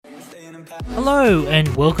Hello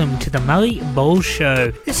and welcome to the Murray Bowles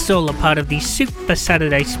Show. This is all a part of the Super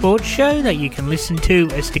Saturday Sports Show that you can listen to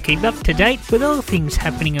as to keep up to date with all things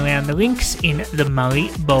happening around the links in the Murray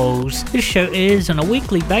Bowls. This show airs on a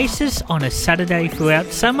weekly basis on a Saturday throughout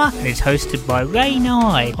summer and is hosted by Ray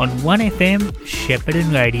Nye on 1FM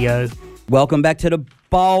Shepparton Radio. Welcome back to the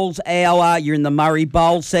Bowls Hour. You're in the Murray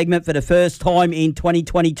Bowls segment for the first time in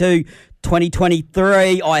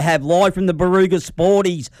 2022-2023. I have live from the Barooga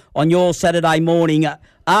Sporties on your Saturday morning,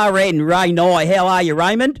 RN Ray Nye. How are you,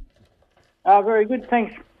 Raymond? Very good,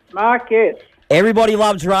 thanks, Mark, yes. Everybody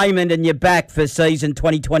loves Raymond, and you're back for season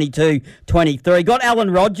 2022-23. Got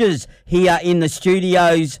Alan Rogers here in the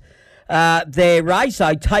studios there, Ray,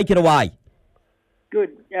 so take it away.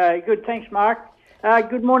 Good, thanks, Mark.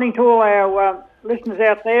 Good morning to all our listeners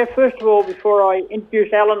out there. First of all, before I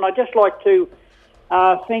introduce Alan, I'd just like to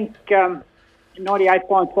thank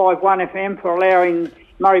 98.51 FM for allowing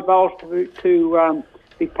Murray Bowls to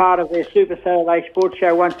be part of their Super Saturday Sports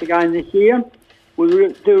Show once again this year.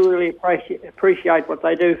 We do really appreciate what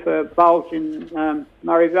they do for bowls in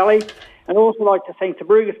Murray Valley. And also like to thank the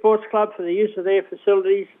Barooga Sports Club for the use of their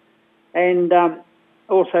facilities, and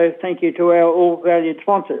also thank you to our all valued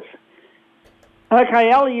sponsors. Okay,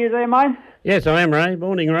 Al, are you there, mate? Yes, I am, Ray.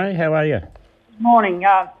 Morning, Ray. How are you? Morning.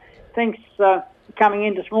 Thanks for coming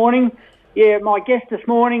in this morning. Yeah, my guest this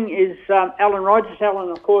morning is Alan Rogers. Alan,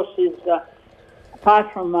 of course, is,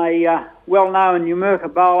 apart from a well-known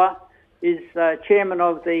Numurkah bowler, is chairman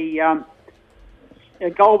of the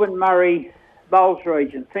Goulburn Murray Bowls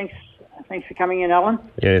region. Thanks for coming in, Alan.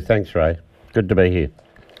 Yeah, thanks, Ray. Good to be here.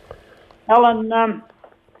 Alan,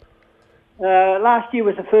 last year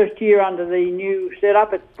was the first year under the new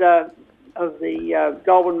setup of the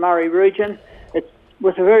Goulburn Murray region. It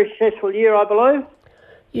was a very successful year, I believe.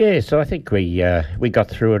 Yes, I think we got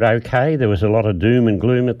through it okay. There was a lot of doom and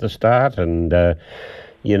gloom at the start, and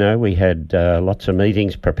we had lots of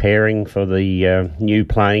meetings preparing for the new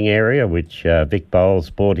playing area, which Vic Bowles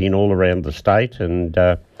brought in all around the state. And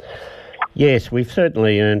yes, we've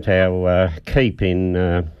certainly earned our keep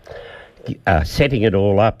in setting it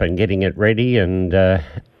all up and getting it ready, and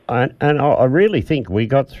I really think we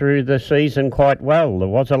got through the season quite well. There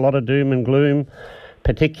was a lot of doom and gloom,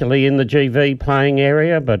 particularly in the GV playing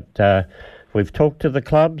area, but we've talked to the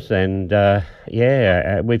clubs, and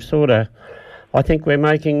we've I think we're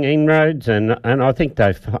making inroads, and I think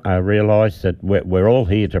they've realised that we're all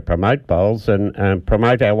here to promote bowls and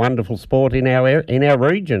promote our wonderful sport in our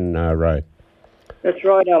region, Ray. That's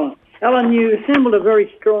right, Alan. Alan, you assembled a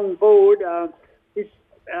very strong board.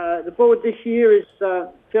 The board this year is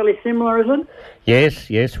fairly similar, is it?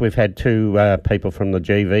 Yes. We've had two people from the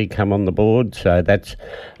GV come on the board, so that's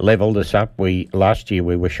levelled us up. Last year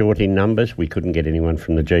we were short in numbers. We couldn't get anyone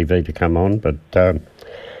from the GV to come on, but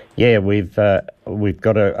we've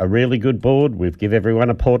got a really good board. We've given everyone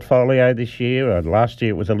a portfolio this year. Last year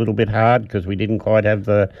it was a little bit hard because we didn't quite have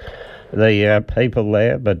the people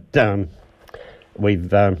there, but we've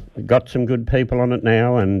got some good people on it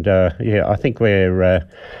now, and I think we're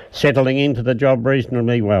settling into the job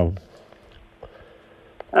reasonably well.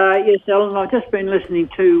 Yes, Alan, I've just been listening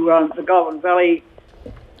to the Goulburn Valley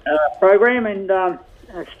program, and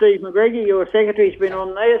Steve McGregor, your secretary, has been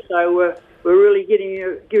on there, so we're really giving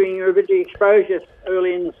you a bit of exposure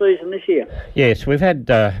early in the season this year. Yes, we've had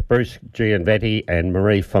Bruce Gianvetti and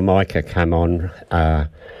Marie Formica come on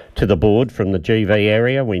to the board from the GV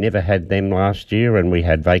area. We never had them last year, and we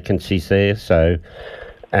had vacancies there. So,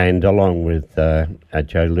 and along with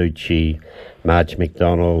Joe Lucci, Marge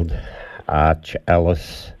McDonald, Arch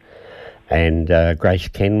Ellis, and Grace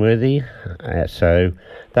Kenworthy. So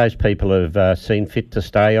those people have seen fit to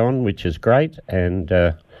stay on, which is great. And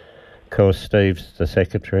of course, Steve's the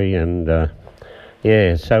secretary, and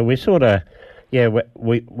so we sort of,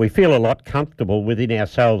 we feel a lot comfortable within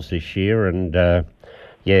ourselves this year, and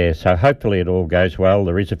so hopefully it all goes well.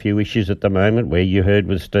 There is a few issues at the moment where you heard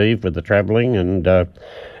with Steve with the travelling, and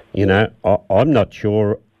I'm not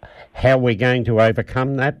sure how we're going to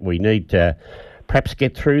overcome that. We need to perhaps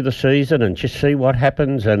get through the season and just see what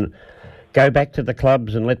happens, and go back to the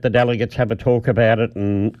clubs and let the delegates have a talk about it.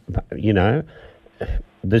 And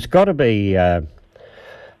there's got to be.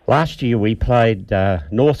 Last year we played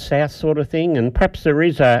north-south sort of thing, and perhaps there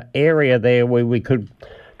is a area there where we could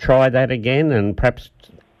try that again, and perhaps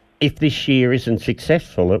if this year isn't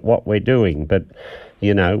successful at what we're doing, but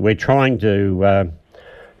we're trying to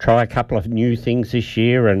try a couple of new things this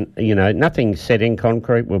year, and nothing's set in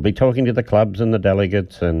concrete. We'll be talking to the clubs and the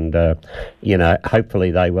delegates, and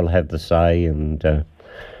hopefully they will have the say, and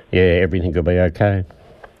everything will be okay.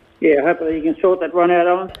 Yeah, hopefully you can sort that one out,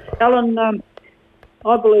 Alan. Alan,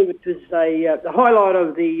 I believe it was the highlight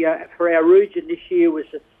of the for our region this year was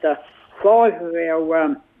that 5 of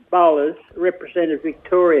our bowlers represented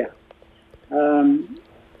Victoria.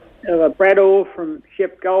 Brad Orr from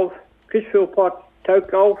Shep Golf, Chris Philpott,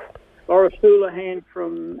 Toke Golf, Laura Houlihan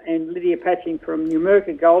and Lydia Patching from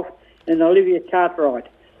Numurkah Golf, and Olivia Cartwright,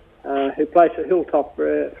 who plays for Hilltop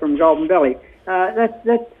from Golden Valley. That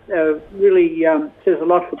really says a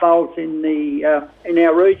lot for bowlers in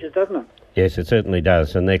our region, doesn't it? Yes, it certainly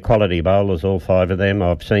does, and they're quality bowlers, all 5 of them.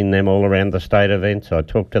 I've seen them all around the state events. I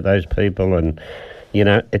talk to those people, and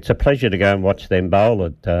it's a pleasure to go and watch them bowl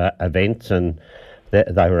at events. And they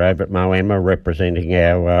were over at Moama representing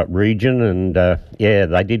our region, and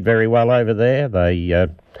they did very well over there.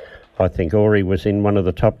 I think Ori was in one of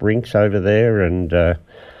the top rinks over there, and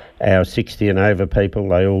our 60 and over people,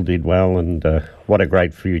 they all did well, and what a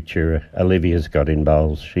great future Olivia's got in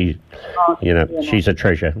bowls. She's a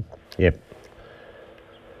treasure. Yep.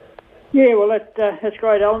 Yeah, well, that's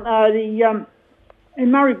great, Alan.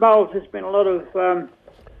 In Murray Bowls, there's been a lot of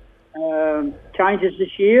changes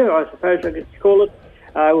this year, I suppose I could call it.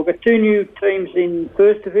 We've got 2 new teams in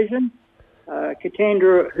First Division.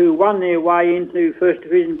 Katandra, who won their way into First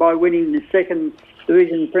Division by winning the Second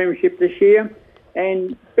Division Premiership this year,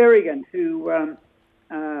 and Berrigan, who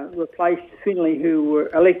replaced Finley, who were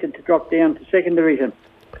elected to drop down to Second Division.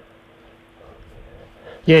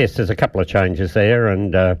 Yes, there's a couple of changes there,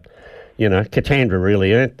 and Katandra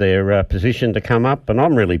really earned their position to come up, and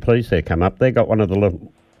I'm really pleased they come up. They got one of the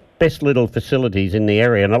best little facilities in the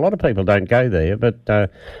area, and a lot of people don't go there, but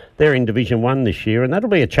they're in Division 1 this year, and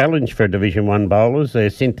that'll be a challenge for Division 1 bowlers.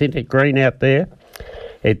 There's synthetic green out there.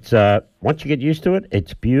 It's once you get used to it,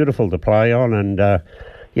 it's beautiful to play on, and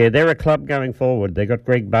they're a club going forward. They've got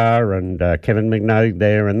Greg Barr and Kevin McNogue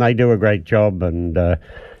there, and they do a great job, and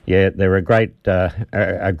they're a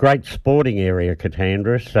great sporting area,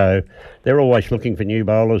 Katandra, so they're always looking for new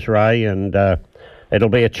bowlers, Ray, and it'll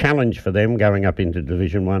be a challenge for them going up into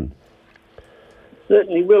Division 1.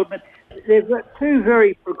 Certainly will, but they've got 2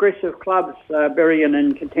 very progressive clubs, Berrigan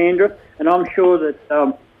and Katandra, and I'm sure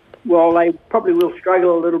that while they probably will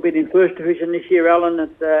struggle a little bit in First Division this year, Alan,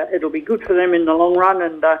 it'll be good for them in the long run,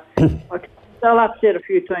 and they'll upset a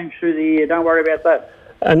few teams through the year. Don't worry about that.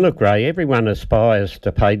 And look, Ray, everyone aspires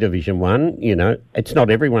to play Division 1. It's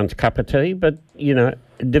not everyone's cup of tea, but,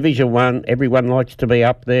 Division 1, everyone likes to be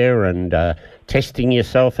up there and testing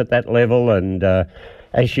yourself at that level. And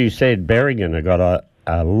as you said, Berrigan have got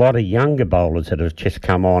a lot of younger bowlers that have just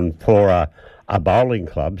come on for a bowling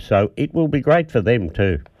club, so it will be great for them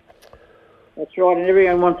too. That's right, and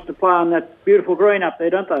everyone wants to play on that beautiful green up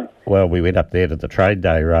there, don't they? Well, we went up there to the trade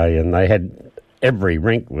day, Ray, and they had... Every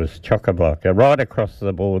rink was chock-a-block. Right across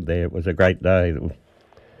the board there. It was a great day.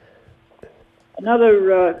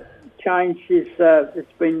 Another change is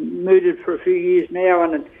it's been mooted for a few years now,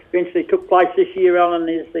 and it eventually took place this year, Alan,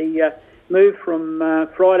 is the move from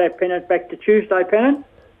Friday pennant back to Tuesday pennant.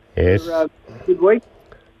 Yes. For, good week.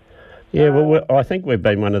 Yeah, well, I think we've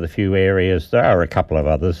been one of the few areas. There are a couple of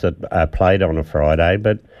others that played on a Friday,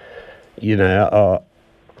 but,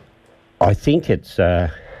 I think it's...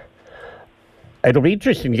 It'll be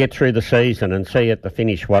interesting to get through the season and see at the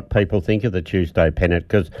finish what people think of the Tuesday pennant,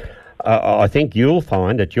 because I think you'll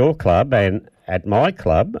find at your club and at my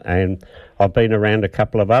club, and I've been around a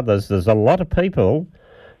couple of others, there's a lot of people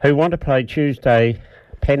who want to play Tuesday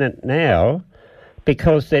pennant now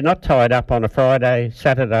because they're not tied up on a Friday,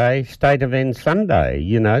 Saturday, state event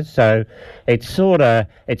Sunday, so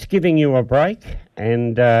it's giving you a break,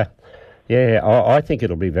 and I think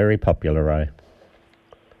it'll be very popular, Ray.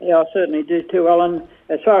 Yeah, I certainly do too, Alan.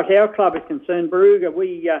 As far as our club is concerned, Barooga,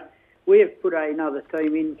 we have put another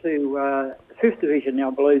team into the 5th Division now,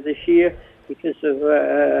 I believe, this year because of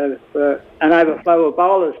an overflow of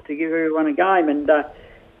bowlers to give everyone a game. And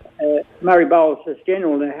Murray Bowls, as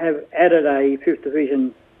general, have added a 5th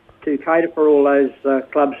Division to cater for all those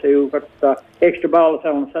clubs who've got extra bowlers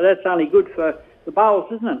on. So that's only good for the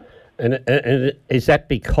bowls, isn't it? And is that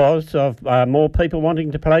because of more people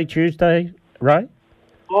wanting to play Tuesday, Ray?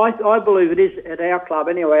 I believe it is at our club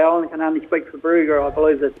anyway. I can only speak for Barooga. I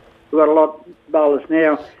believe that we've got a lot of bowlers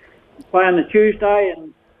now play on the Tuesday,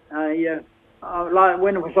 and like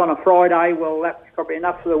when it was on a Friday, well, that's probably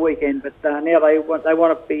enough for the weekend. But now they want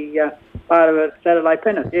to be part of a Saturday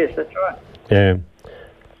pennant. Yes, that's right.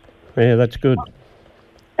 Yeah, that's good.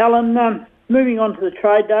 Alan, moving on to the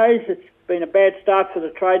trade days, it's been a bad start for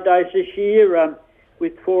the trade days this year.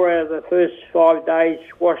 With 4 out of the first 5 days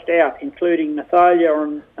washed out, including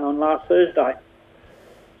Nathalia on last Thursday.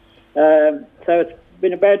 So it's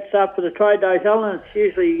been a bad start for the trade days, Alan. It's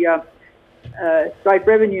usually great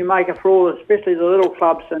revenue maker for all, especially the little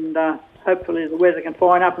clubs, and hopefully the weather can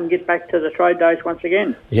fine up and get back to the trade days once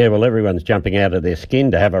again. Yeah, well, everyone's jumping out of their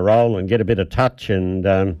skin to have a roll and get a bit of touch and,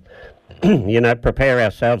 prepare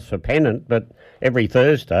ourselves for Pennant, but every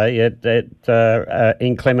Thursday at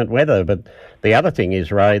inclement weather. But the other thing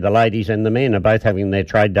is, Ray, the ladies and the men are both having their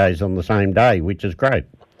trade days on the same day, which is great.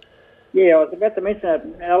 Yeah, I was about to mention that,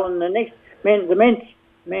 Alan. The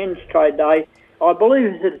men's trade day, I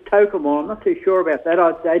believe, is at Tokemore. I'm not too sure about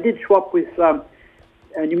that. They did swap with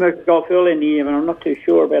Numurkah Golf early in the year, and I'm not too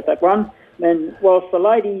sure about that one. And whilst the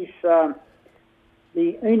ladies, the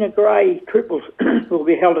Ina Gray triples will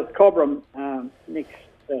be held at Cobram next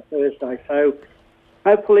Thursday. So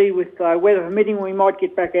hopefully, with weather permitting, we might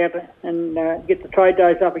get back out and get the trade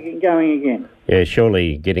days up again, going again. Yeah,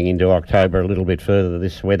 surely getting into October a little bit further,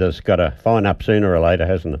 this weather's got to fine up sooner or later,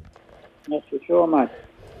 hasn't it? That's for sure, mate.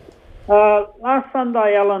 Last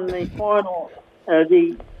Sunday, Alan, the final,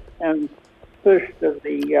 the first of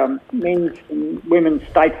the men's and women's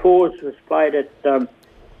state fours was played at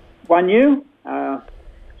 1U.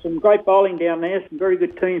 Some great bowling down there, some very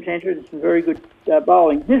good teams entered, and some very good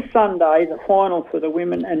bowling. This Sunday, the final for the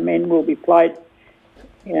women and men will be played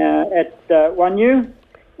at 1U,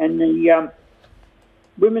 and the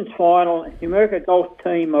women's final, Numurkah Golf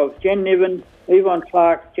team of Jen Niven, Yvonne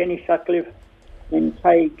Clark, Jenny Sutcliffe, and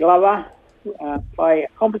Kay Glover play a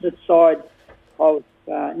composite side of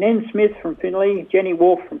Nen Smith from Finley, Jenny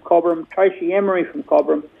Wolf from Cobram, Tracy Emery from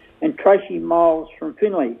Cobram, and Tracy Miles from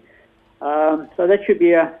Finley. So that should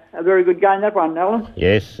be a very good game, that one, Alan.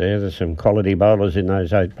 Yes, there's some quality bowlers in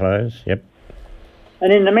those 8 players, yep.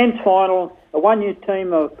 And in the men's final, a 1U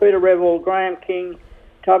team of Peter Revel, Graham King,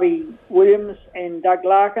 Tubby Williams and Doug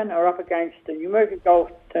Larkin are up against the Numurkah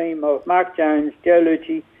Golf team of Mark Jones, Joe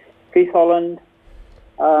Lucci, Keith Holland,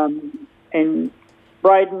 and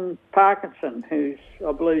Braden Parkinson, who's,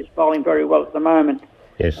 I believe, is bowling very well at the moment.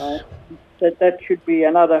 Yes. That should be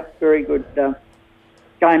another very good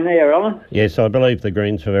game there, Alan. Yes, I believe the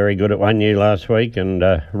Greens were very good at 1U last week, and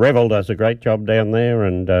Revel does a great job down there,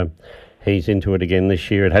 and he's into it again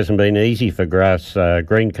this year. It hasn't been easy for grass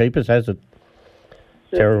greenkeepers, has it?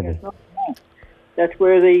 Terrible. That's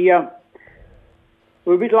where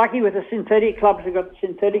we're a bit lucky with the synthetic clubs who've got the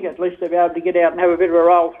synthetic. At least they'll be able to get out and have a bit of a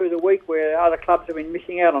roll through the week, where other clubs have been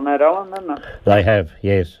missing out on that, Alan, haven't they? They have,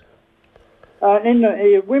 yes. In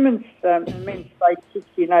the women's and men's state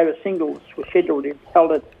 16 over singles was scheduled. It was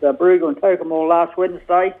held at Barooga and Tokemore last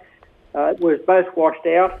Wednesday. It was both washed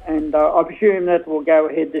out, and I presume that will go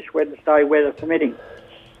ahead this Wednesday, weather permitting.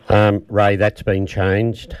 Ray, that's been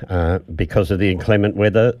changed because of the inclement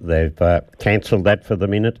weather. They've cancelled that for the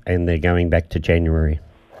minute, and they're going back to January.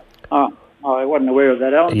 Oh, I wasn't aware of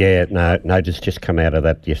that, Alan. Yeah, no, notice just come out of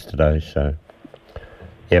that yesterday, so,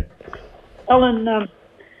 yep. Alan,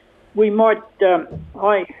 we might,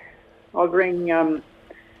 I bring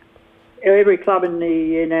every club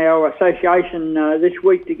in our association this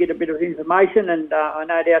week to get a bit of information, and I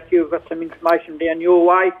no doubt you've got some information down your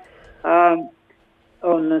way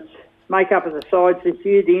on the make-up of the sides this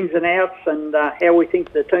year, the ins and outs, and how we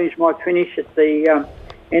think the teams might finish at the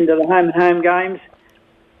end of the home games.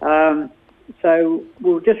 So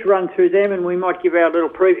we'll just run through them, and we might give our little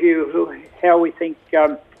preview of how we think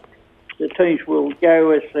the teams will go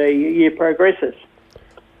as the year progresses.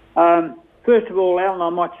 First of all, Alan, I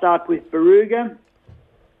might start with Barooga.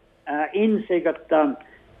 They got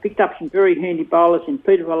picked up some very handy bowlers in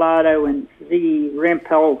Peter Velado and Ziggy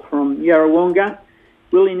Rampel from Yarrawonga.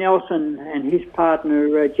 Willie Nelson and his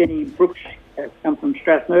partner Jenny Brooks have come from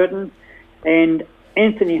Strathmerton, and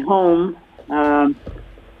Anthony Holm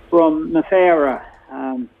from Mafara.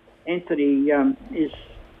 Anthony is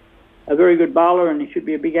a very good bowler, and he should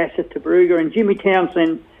be a big asset to Barooga. And Jimmy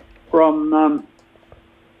Townsend from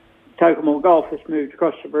Tokemore Golf has moved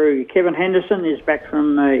across to Barooga. Kevin Henderson is back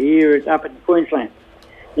from here up in Queensland.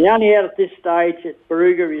 The only out at this stage at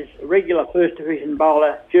Barooga is regular First Division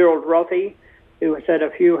bowler Gerald Rothy, who has had a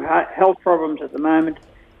few health problems at the moment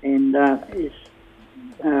and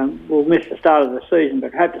will miss the start of the season,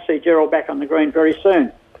 but hope to see Gerald back on the green very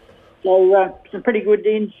soon. So some pretty good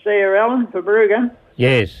ins there, Alan, for Barooga.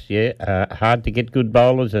 Yes, yeah. Hard to get good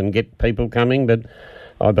bowlers and get people coming, but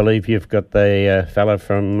I believe you've got the fella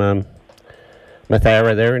from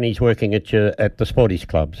Mathara there, and he's working at the Sporties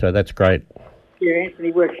Club, so that's great. Yeah,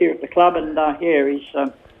 Anthony works here at the club, and he's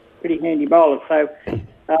a pretty handy bowler. So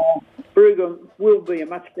Barooga will be a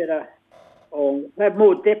much better, or have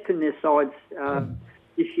more depth in their sides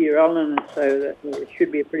this year, Alan, and so that it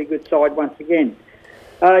should be a pretty good side once again.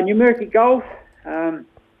 Numurkah Golf,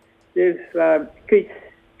 there's Keith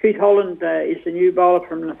Keith Holland is the new bowler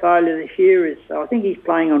from Nathalia this year. I think he's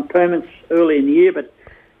playing on permits early in the year, but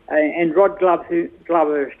and Rod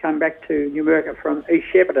Glover has come back to Numurkah from East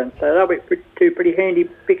Shepparton. So they'll be two pretty handy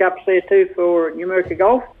pickups there too for Numurkah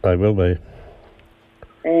Golf. They will be.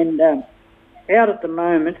 And out at the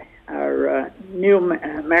moment are Neil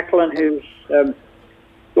Macklin, who's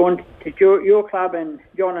gone to your club, and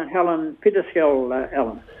John and Helen Pitterskell,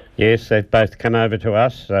 Alan. Yes, they've both come over to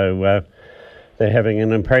us, so they're having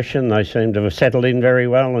an impression. They seem to have settled in very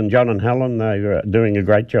well, and John and Helen, they're doing a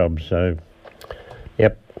great job. So,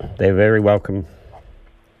 yep, they're very welcome.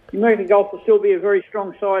 Numurkah Golf will still be a very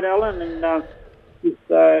strong side, Alan, and with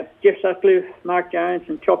Jeff Sutcliffe, Mark Jones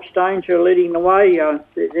and Chop Stones who are leading the way,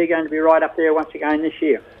 they're going to be right up there once again this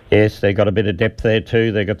year. Yes, they've got a bit of depth there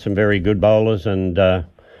too. They've got some very good bowlers, and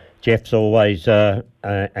Jeff's always,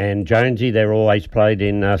 and Jonesy, they're always played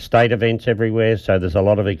in state events everywhere, so there's a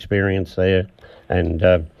lot of experience there. And,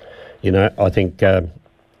 I think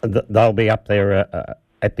they'll be up there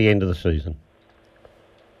at the end of the season.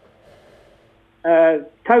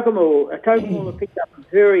 Tokemore have picked up a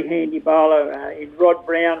very handy bowler in Rod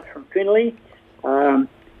Brown from Finley.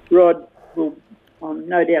 Rod will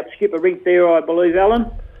no doubt skip a rink there, I believe,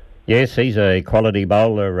 Alan. Yes, he's a quality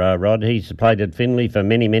bowler, Rod. He's played at Finley for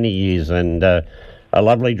many, many years, and a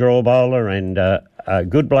lovely draw bowler and a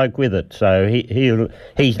good bloke with it. So he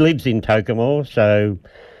lives in Tokemore, so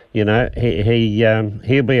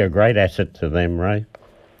he'll be a great asset to them, Ray.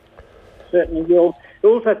 Certainly will. We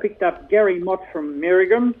also picked up Gary Mott from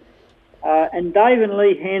Merrigan, and Dave and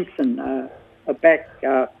Lee Hansen are back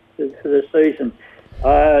for the season.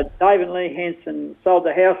 Dave and Lee Hansen sold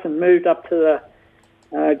the house and moved up to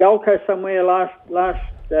the Gold Coast somewhere last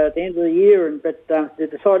at the end of the year, but they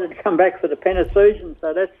decided to come back for the Penrith season.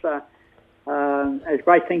 So that's a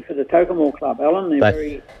great thing for the Tokemore club, Alan.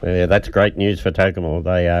 That's great news for Tokemore.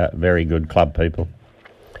 They are very good club people.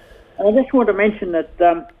 And I just want to mention that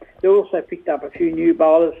they also picked up a few new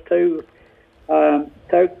bowlers too. That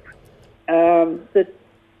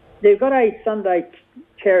they've got a Sunday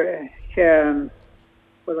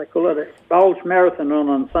what do they call it? A bowls marathon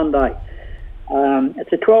on Sunday.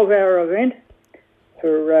 It's a 12-hour event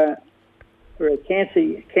for a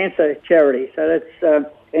cancer charity. So that's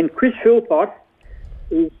and Chris Philpott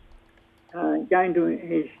is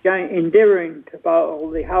endeavouring to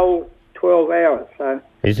bowl the whole 12 hours. So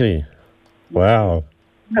is he? Wow.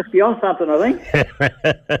 Must be on something, I think.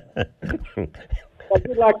 So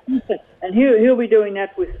good luck, and he'll be doing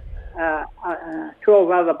that with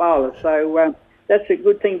 12 other bowlers. So that's a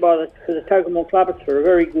good thing for the Tokemore club. It's for a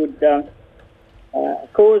very good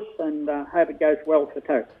cause, and hope it goes well for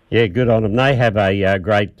Toke. Yeah, good on them. They have a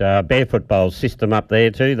great barefoot bowl system up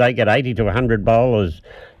there too. They get 80 to 100 bowlers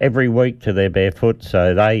every week to their barefoot,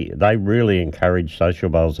 so they really encourage social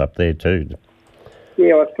bowls up there too.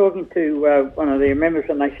 Yeah, I was talking to one of their members,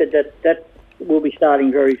 and they said that will be starting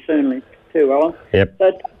very soon too, Alan. Yep. So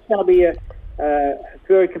it's going to be a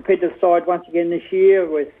very competitive side once again this year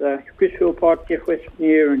with Chris Philpott, Jeff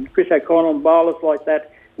Westmere and Chris O'Connell and bowlers like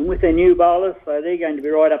that, and with their new bowlers, so they're going to be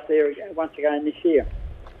right up there once again this year.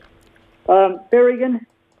 Berrigan,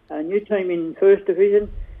 a new team in First Division,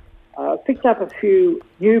 picked up a few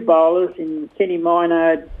new bowlers in Kenny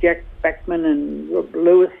Minard, Jack Backman and Rob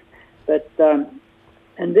Lewis, but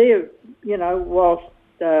and they're, whilst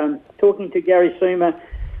talking to Gary Seamer,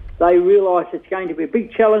 they realise it's going to be a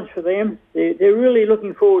big challenge for them. They're really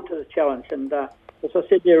looking forward to the challenge, and as I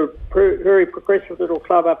said, they're a very progressive little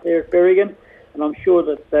club up there at Berrigan, and I'm sure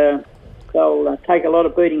that they'll take a lot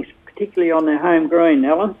of beatings, particularly on their home green,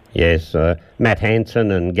 Alan. Yes, Matt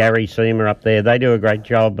Hansen and Gary Seamer up there, they do a great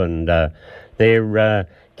job, and they're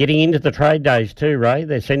getting into the trade days too, Ray.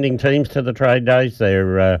 They're sending teams to the trade days.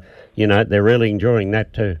 They're, they're really enjoying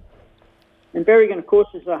that too. And Berrigan, of course,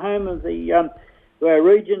 is the home of the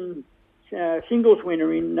region singles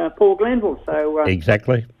winner in Paul Glenville. So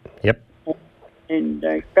exactly, yep. And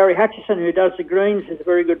Barry Hutchison, who does the greens, is a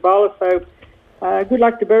very good bowler. So good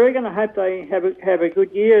luck to Berrigan. I hope they have a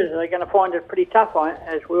good year. They're going to find it pretty tough,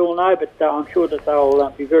 as we all know, but I'm sure that they'll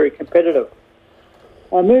be very competitive.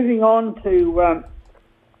 Moving on to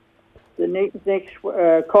the next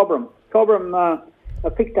Cobram. Cobram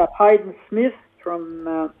picked up Hayden Smith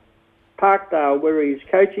from Parkdale, where he's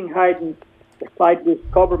coaching. Hayden has played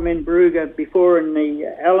with Cobram and Baruga before in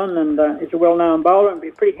the Allen, and is a well-known bowler, and be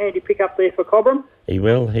a pretty handy pick up there for Cobram. He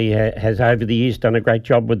will. He has over the years done a great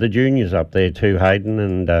job with the juniors up there too, Hayden,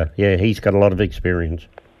 and he's got a lot of experience.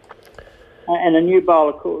 And a new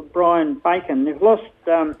bowler called Brian Bacon. They've lost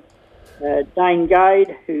Dane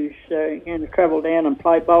Gade, who's going to travel down and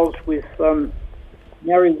play bowls with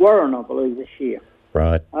Mary Warren, I believe, this year.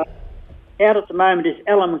 Right. Out at the moment is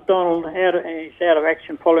Alan McDonald. He's out of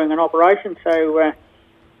action following an operation. So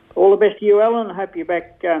all the best to you, Alan. I hope you're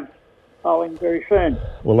back bowling very soon.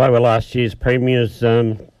 Well, they were last year's premiers,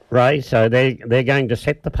 Ray, so they're going to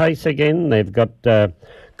set the pace again. They've got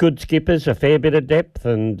good skippers, a fair bit of depth,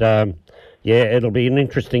 and it'll be an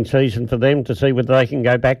interesting season for them to see whether they can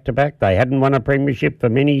go back to back. They hadn't won a premiership for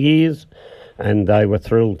many years, and they were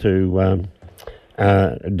thrilled to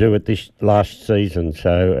do it this last season,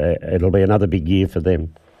 so it'll be another big year for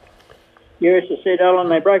them. Yes, as I said, Alan,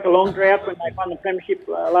 they broke a long drought when they won the premiership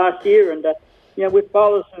last year, and with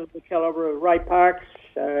bowlers of the calibre of Ray Parks,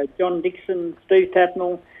 John Dixon, Steve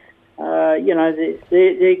Tatnell,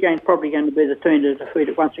 they're probably going to be the team to defeat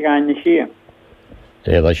it once again this year.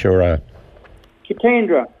 Yeah, they sure are.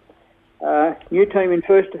 Katandra, new team in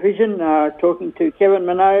First Division, talking to Kevin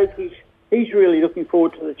Minogue. He's really looking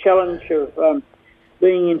forward to the challenge of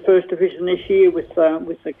being in First Division this year with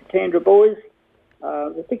the Katandra boys.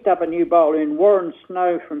 They picked up a new bowler in Warren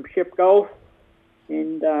Snow from Shep Golf,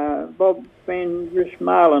 and Bob Van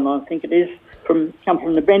Rismalen, I think it is, come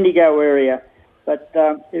from the Bendigo area. But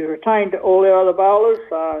they've retained all their other bowlers,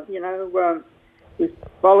 with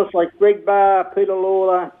bowlers like Greg Barr, Peter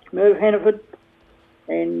Lawler, Merv Hannaford,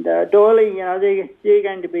 and Doyley. They're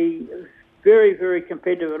going to be very, very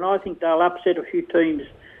competitive, and I think they'll upset a few teams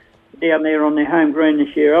down there on their home green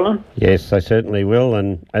this year, Alan. Yes, they certainly will,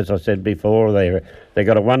 and as I said before, they've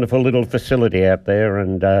got a wonderful little facility out there,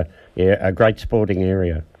 and a great sporting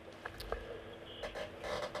area.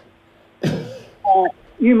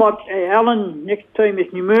 You might, Alan, next team is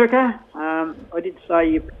Numurkah. I did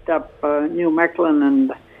say you picked up Neil Macklin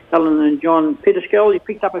and Alan and John Peterskull. You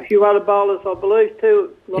picked up a few other bowlers, I believe,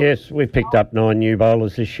 too. Yes, we've picked up 9 new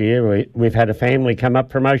bowlers this year. We've had a family come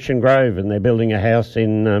up from Ocean Grove, and they're building a house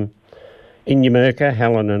in Numurkah,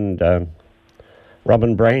 Helen and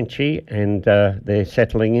Robin Branchy, and they're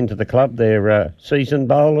settling into the club. They're seasoned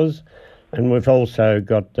bowlers. And we've also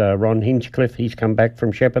got Ron Hinchcliffe, he's come back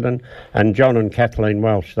from Shepparton, and John and Kathleen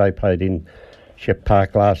Welsh, they played in Shep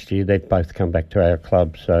Park last year. They've both come back to our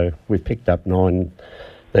club, so we've picked up 9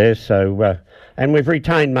 there. So, and we've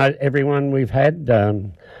retained everyone we've had.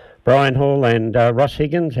 Brian Hall and Ross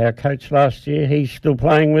Higgins, our coach last year, he's still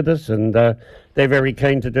playing with us, and they're very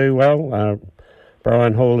keen to do well.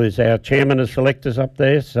 Brian Hall is our chairman of selectors up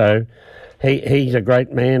there, so he's a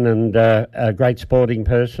great man and a great sporting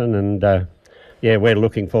person, and we're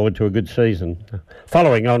looking forward to a good season.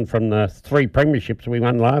 Following on from the 3 premierships we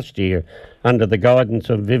won last year under the guidance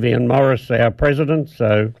of Vivian Morris, our president,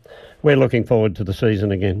 so we're looking forward to the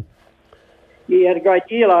season again. You had a great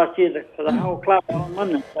year last year for the whole club on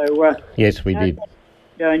London. So yes, we did.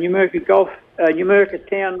 Numurkah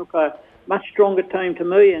Town look a much stronger team to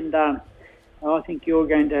me, and I think you're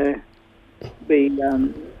going to be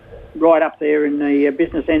right up there in the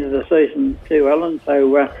business end of the season too, Alan.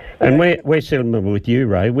 So, and we're similar with you,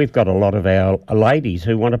 Ray. We've got a lot of our ladies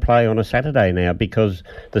who want to play on a Saturday now because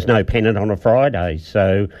there's no pennant on a Friday.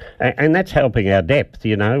 So, and that's helping our depth.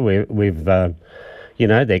 We've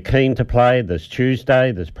they're keen to play. There's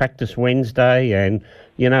Tuesday, there's practice Wednesday, and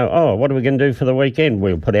what are we going to do for the weekend?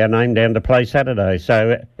 We'll put our name down to play Saturday.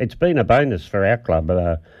 So it's been a bonus for our club.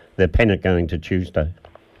 The pennant going to Tuesday.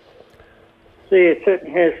 It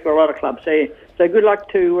certainly has for a lot of clubs. So good luck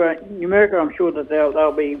to Numurkah. I'm sure that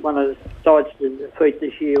they'll be one of the sides to defeat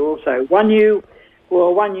this year also. One you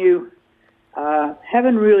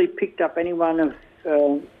haven't really picked up anyone of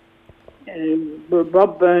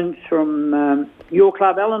Rob Burns from your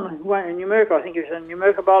club, Alan, in Numurkah. I think he was a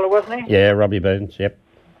Numurkah bowler, wasn't he? Yeah, Robbie Burns, yep.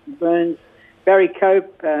 Burns, Barry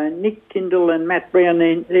Cope, Nick Tyndall and Matt Brown,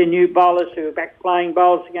 they're new bowlers who are back playing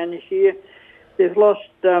bowls again this year. They've lost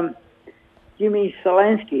Jimmy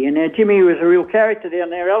Solansky, and Jimmy was a real character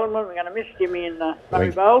down there, Alan. We're going to miss Jimmy in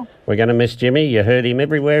Murray Bowl. We're going to miss Jimmy. You heard him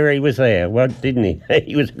everywhere he was there, didn't he?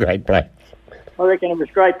 He was a great player. I reckon it was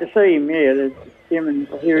great to see him, and hear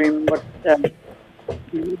him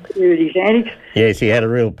hear his antics. Yes, he had a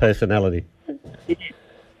real personality.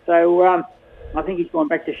 So I think he's gone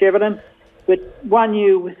back to Shepparton. But one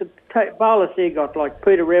you with the bowlers there got like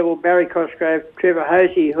Peter Revel, Barry Cosgrove, Trevor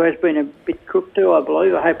Hosey, who has been a bit crook too, I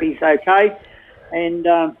believe. I hope he's okay. And,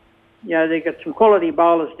 they've got some quality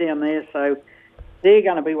bowlers down there, so they're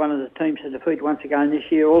going to be one of the teams to defeat once again this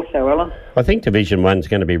year also, Alan. I think Division 1's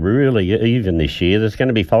going to be really even this year. There's going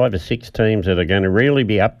to be 5 or 6 teams that are going to really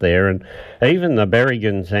be up there, and even the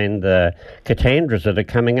Berrigans and the Katandras that are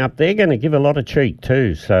coming up, they're going to give a lot of cheek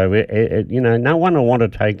too. So, no one will want to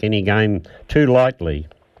take any game too lightly.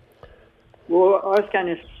 Well, I was going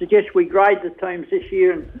to suggest we grade the teams this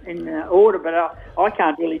year in order, but I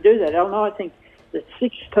can't really do that, Alan. I think the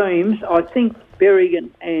 6 teams, I think Berrigan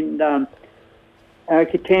and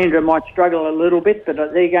Katandra might struggle a little bit, but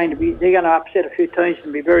they're going to upset a few teams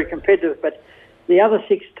and be very competitive. But the other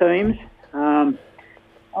 6 teams, I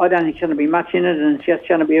don't think it's going to be much in it, and it's just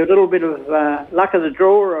going to be a little bit of luck of the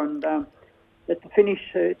draw and at the finish,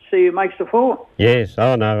 see who makes the 4. Yes,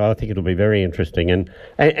 I think it'll be very interesting. And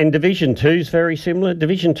Division 2 is very similar.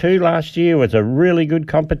 Division 2 last year was a really good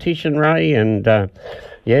competition, Ray, and so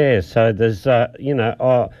there's, there's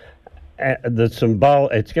some bowl.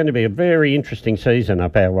 It's going to be a very interesting season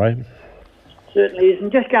up our way. Certainly is. And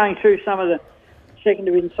just going through some of the second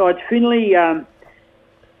division sides, Finley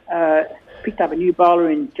picked up a new bowler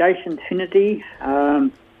in Jason Finity,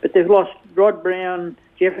 but they've lost Rod Brown,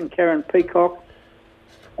 Jeff and Karen Peacock,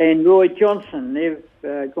 and Roy Johnson. They've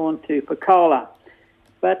gone to Picola.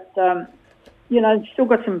 But, still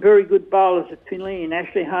got some very good bowlers at Finley, in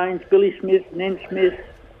Ashley Haynes, Billy Smith, Nen Smith,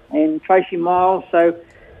 and Tracy Miles. So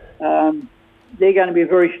they're going to be a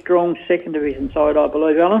very strong second division side, I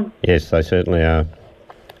believe, Alan. Yes, they certainly are.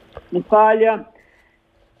 Nathalia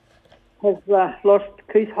has lost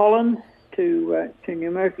Keith Holland to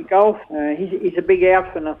New Murphy Golf. He's a big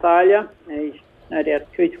out for Nathalia. He's no doubt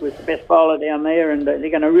Keith was the best bowler down there, and they're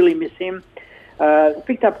going to really miss him. They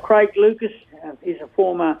picked up Craig Lucas. He's a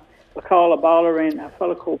former Picola bowler, and a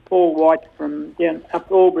fellow called Paul White from down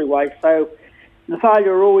up Albury way. So Nathalia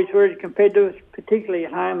are always very competitive, particularly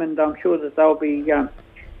at home, and I'm sure that they'll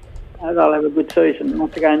have a good season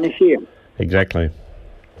once again this year. Exactly.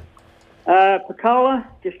 Picola,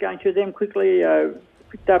 just going through them quickly,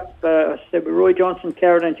 picked up, I said, with Roy Johnson,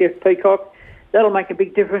 Karen and Jeff Peacock. That'll make a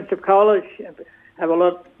big difference to Picola. Have a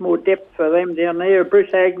lot more depth for them down there.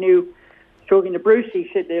 Bruce Agnew, talking to Bruce, he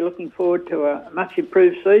said they're looking forward to a much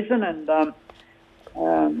improved season, and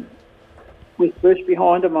with Bruce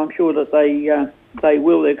behind them, I'm sure that they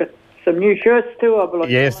will. They've got some new shirts too, I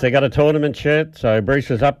believe. Yes, they got a tournament shirt, so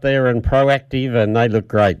Bruce is up there and proactive, and they look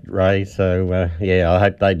great, Ray. So, I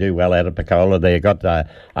hope they do well out of Picola. They've got a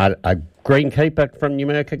greenkeeper from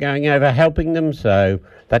Numurkah going over helping them, so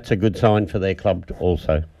that's a good sign for their club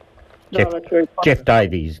also. Jeff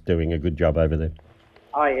Davies doing a good job over there.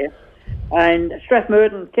 Oh, yeah. And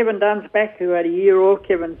Strathmerton, Kevin Dunn's back, who had a year off.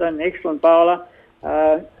 Kevin's an excellent bowler.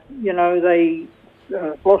 They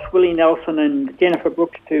lost Willie Nelson and Jennifer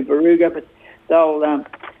Brooks to Baruga, but they'll...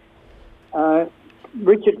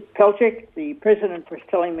 Richard Pelchek, the president, was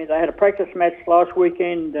telling me they had a practice match last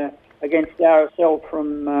weekend against RSL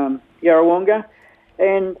from Yarrawonga,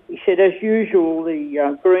 and he said, as usual,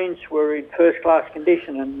 the greens were in first-class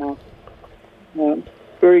condition, and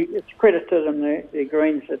it's credit to them, the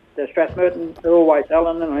greens at Strathmerton. They're always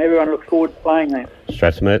Alan, and everyone looks forward to playing them.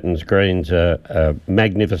 Strathmerton's greens are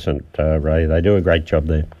magnificent, Ray. They do a great job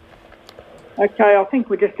there. Okay, I think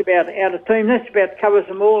we're just about out of team. That's about covers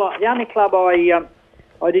them all. The only club I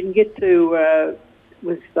didn't get to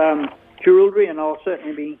was Jerilderie, and I'll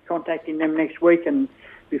certainly be contacting them next week and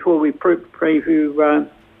before we preview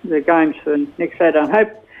the games for next Saturday. I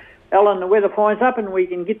hope, Alan, the weather finds up and we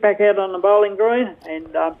can get back out on the bowling green,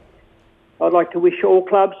 and I'd like to wish all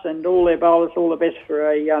clubs and all their bowlers all the best for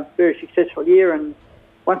a very successful year. And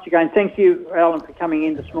once again, thank you, Alan, for coming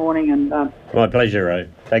in this morning. And my pleasure, Ray.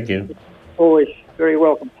 Thank you. Always very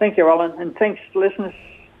welcome. Thank you, Alan, and thanks, listeners.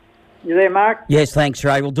 You there, Mark? Yes, thanks,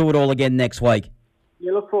 Ray. We'll do it all again next week.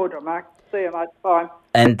 You look forward to it, Mark. See you, mate. Bye.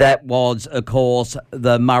 And that was, of course,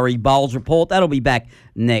 the Murray Bowls Report. That'll be back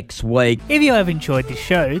next week. If you have enjoyed the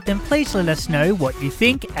show, then please let us know what you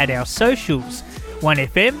think at our socials.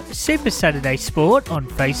 1FM Super Saturday Sport on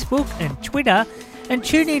Facebook and Twitter, and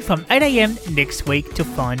tune in from 8 a.m. next week to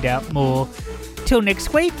find out more. Till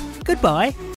next week, goodbye.